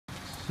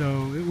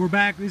So we're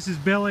back. This is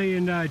Billy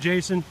and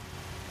Jason.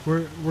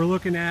 We're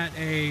looking at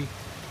a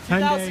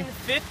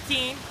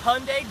 2015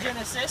 Hyundai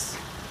Genesis.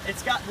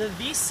 It's got the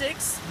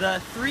V6,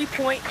 the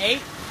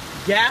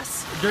 3.8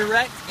 gas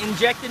direct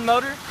injected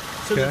motor,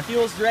 so the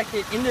fuel is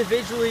directed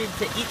individually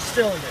to each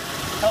cylinder.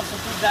 Helps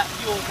improve that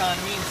fuel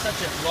economy in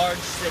such a large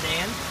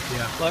sedan,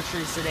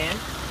 luxury sedan.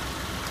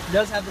 It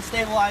does have the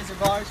stabilizer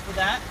bars for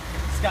that.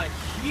 It's got a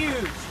huge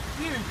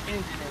engine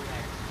in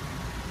there.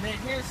 And then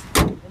here's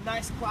a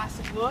nice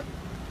classic look.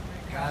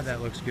 God,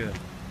 that looks good.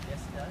 Yes,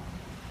 it does.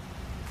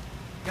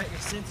 Got your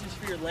sensors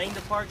for your lane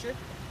departure.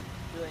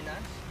 Really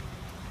nice.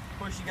 Of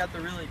course, you got the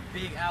really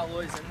big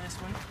alloys in this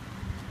one.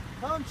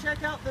 Come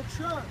check out the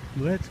trunk.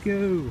 Let's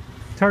go.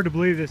 It's hard to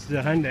believe this is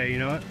a Hyundai, you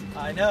know what?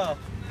 I know.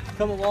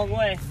 Come a long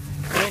way.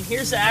 And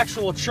here's the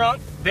actual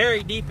trunk.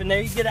 Very deep in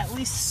there. You get at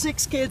least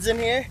 6 kids in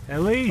here.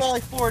 At least.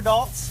 Probably 4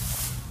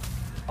 adults.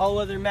 All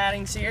other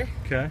mattings here.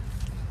 Okay.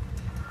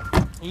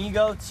 And you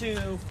go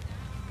to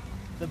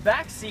the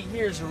back seat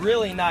here is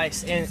really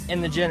nice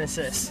in the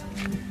Genesis.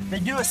 They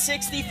do a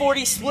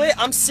 60-40 split.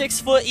 I'm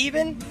 6 foot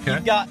even.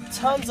 You've got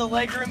tons of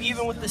legroom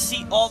even with the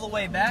seat all the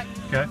way back.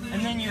 Okay.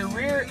 And then your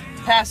rear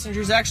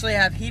passengers actually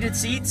have heated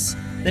seats.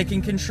 They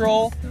can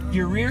control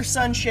your rear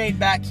sunshade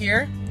back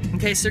here in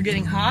case they're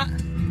getting hot.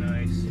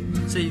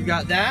 Nice. So you've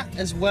got that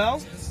as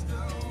well.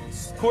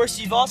 Of course,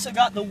 you've also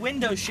got the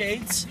window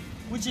shades,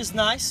 which is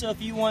nice. So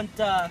if you want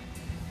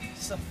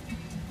some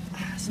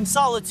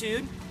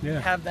solitude,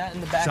 have that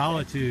in the back.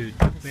 Solitude.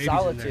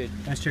 Solitude.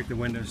 Let's check the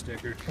window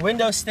sticker.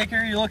 Window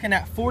sticker, you're looking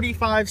at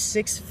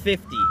 $45,650.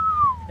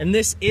 And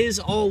this is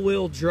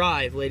all-wheel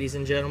drive, ladies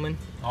and gentlemen.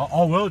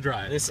 All-wheel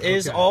drive? This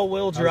is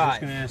all-wheel drive. I was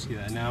just going to ask you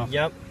that. Now,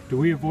 do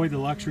we avoid the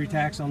luxury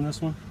tax on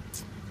this one?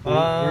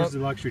 Where's the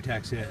luxury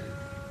tax hit?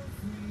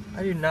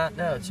 I do not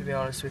know, to be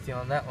honest with you,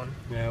 on that one.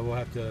 Yeah, we'll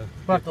have to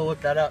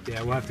look that up.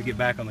 Yeah, we'll have to get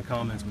back on the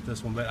comments with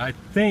this one. But I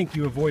think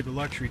you avoid the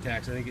luxury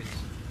tax. I think it's...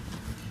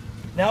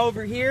 Now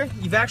over here,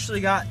 you've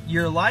actually got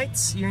your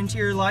lights, your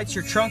interior lights,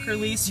 your trunk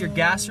release, your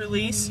gas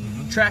release,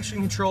 traction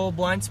control,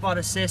 blind spot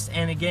assist,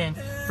 and again,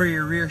 for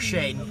your rear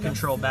shade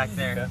control back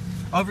there. Okay.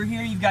 Over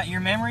here, you've got your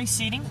memory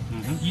seating.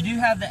 You do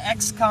have the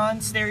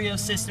X-Con stereo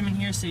system in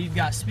here, so you've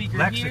got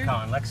speaker here.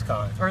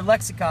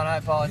 Lexicon, I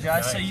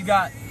apologize. Nice. So you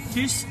got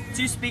two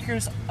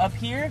speakers up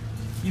here.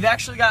 You've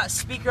actually got a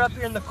speaker up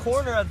here in the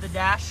corner of the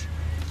dash,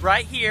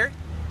 right here.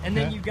 And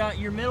then you've got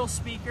your middle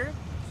speaker.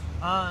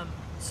 So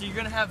you're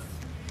gonna have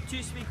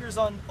 2 speakers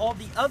on all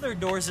the other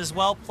doors as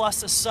well,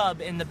 plus a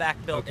sub in the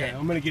back built-in. Okay,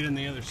 I'm gonna get in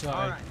the other side.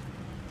 All right.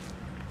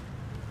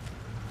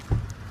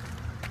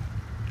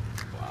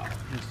 Wow,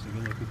 this is a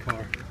good looking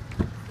car.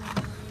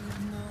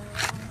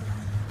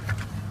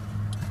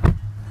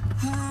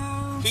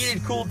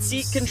 Heated, cooled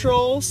seat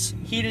controls,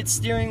 heated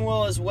steering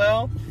wheel as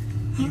well.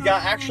 You've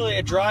got actually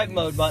a drive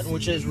mode button,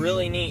 which is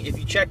really neat. If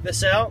you check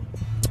this out,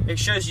 it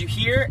shows you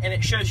here and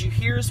it shows you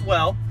here as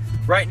well.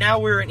 Right now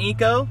we're in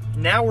Eco,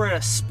 now we're in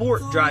a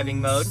sport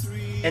driving mode,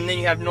 and then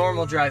you have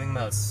normal driving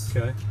mode.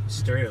 Okay,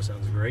 stereo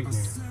sounds great in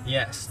here.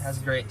 Yes, has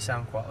great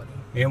sound quality.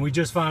 And we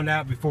just found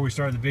out before we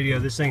started the video,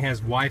 this thing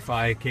has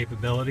Wi-Fi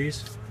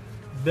capabilities.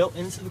 Built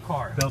into the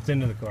car. Built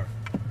into the car.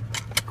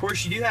 Of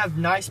course, you do have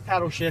nice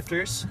paddle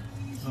shifters,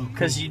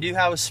 because you do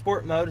have a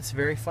sport mode. It's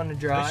very fun to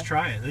drive. Let's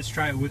try it. Let's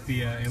try it with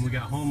the, and we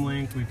got Home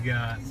Link, we've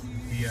got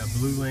the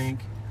Blue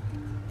Link.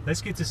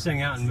 Let's get this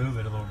thing out and move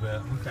it a little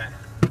bit. Okay.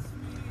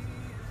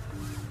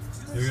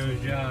 There goes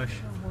Josh,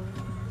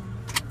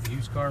 the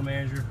used car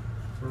manager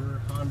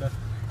for Honda.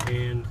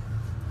 And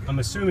I'm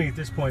assuming at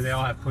this point they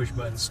all have push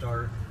button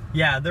start.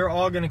 Yeah, they're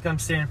all going to come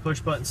standard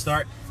push button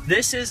start.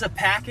 This is a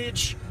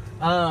package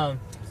where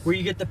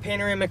you get the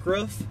panoramic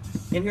roof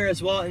in here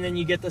as well, and then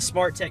you get the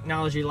smart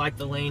technology like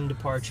the lane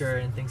departure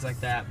and things like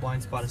that,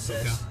 blind spot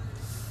assist. Okay.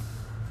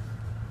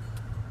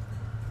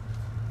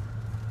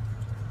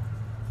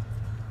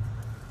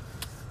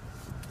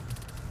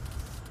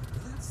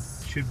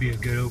 Should be a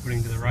good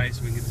opening to the right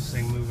so we can get this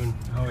thing moving.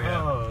 Oh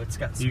yeah. Oh, it's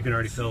got some, you can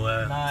already feel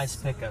that. Nice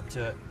pickup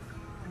to it.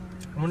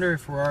 I wonder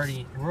if we're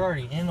already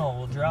in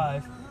all-wheel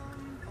drive.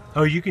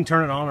 Oh, you can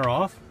turn it on or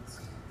off? I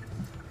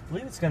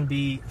believe it's going to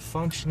be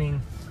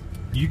functioning.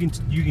 You can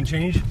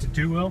change it to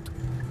 2-wheel?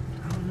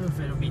 I don't know if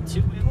it'll be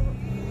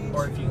 2-wheel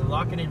or if you can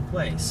lock it in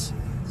place.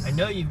 I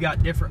know you've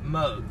got different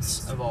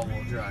modes of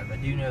all-wheel drive. I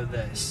do know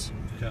this.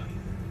 Okay.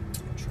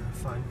 I'm trying to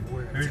find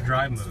where it's There's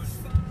drive mode.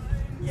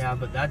 Yeah,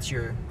 but that's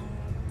your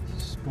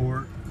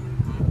sport.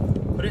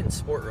 Put it in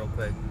sport real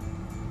quick.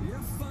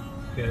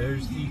 Okay,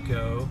 there's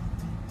Eco.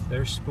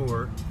 There's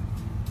sport.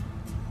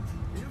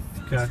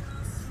 Okay.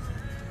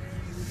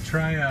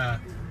 Try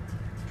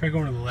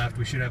going to the left.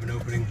 We should have an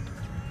opening.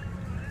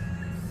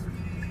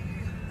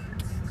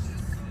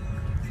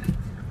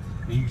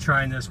 Are you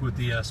trying this with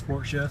the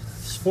sport shift?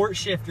 Sport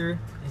shifter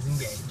is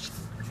engaged.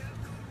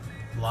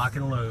 Lock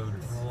and load.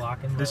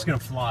 Lock and load. This is gonna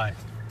fly.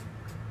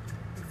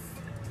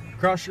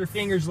 Cross your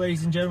fingers,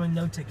 ladies and gentlemen.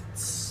 No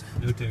tickets.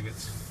 No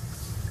tickets.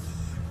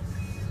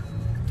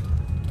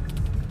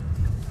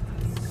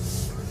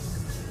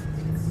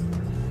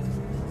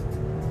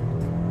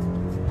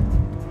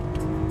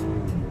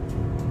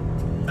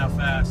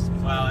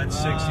 Wow, that's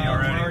 60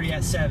 already. We're already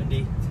at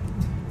 70.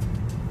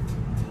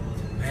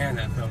 Man,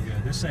 that felt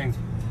good. This thing,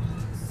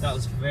 That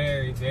was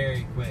very,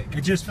 very quick.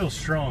 it just feels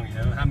strong, you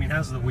know? I mean,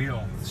 how's the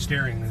wheel, the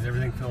steering, does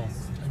everything feel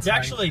It's tight?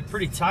 actually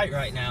pretty tight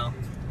right now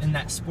in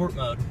that sport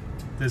mode.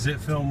 Does it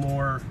feel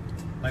more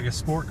like a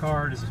sport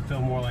car? Does it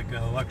feel more like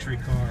a luxury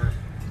car?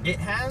 It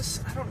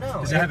has, I don't know.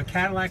 Does it have a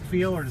Cadillac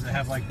feel, or does it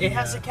have like the, It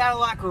has a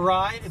Cadillac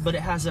ride, but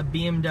it has a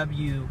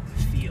BMW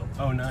feel.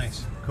 Oh,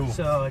 nice. Cool.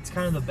 So it's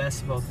kind of the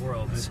best of both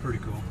worlds. That's pretty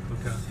cool.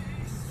 Okay.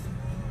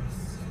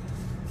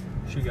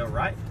 Should we go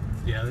right?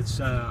 Yeah, let's,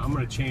 I'm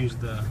going to change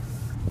the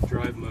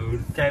drive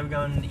mode. Okay, we're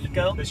going into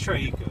eco? Let's try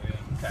eco,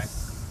 yeah. Okay.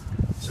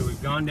 So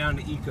we've gone down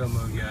to eco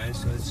mode,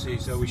 guys. So let's see.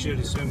 So we should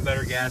assume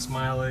better gas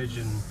mileage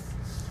and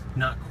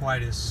not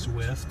quite as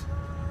swift.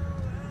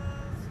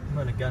 I'm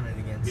gonna gun it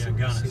again. Yeah, so we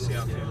gun can it. See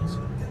how what it we do. feels.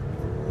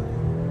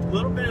 A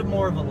little bit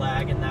more of a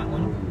lag in that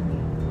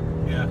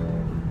one, Yeah.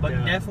 but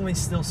Yeah. definitely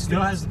still Still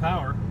smooth. has the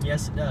power.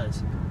 Yes, it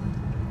does.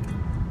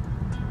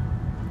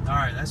 All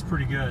right, that's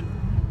pretty good.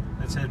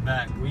 Let's head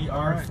back. We All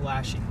are right.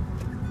 flashing.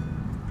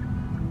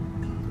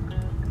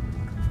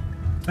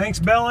 Thanks,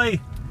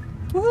 Belly.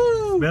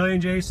 Woo! Billy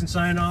and Jason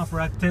signing off. We're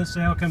at the tent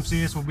sale. Come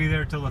see us. We'll be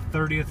there till the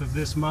 30th of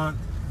this month.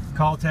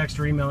 Call, text,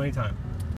 or email anytime.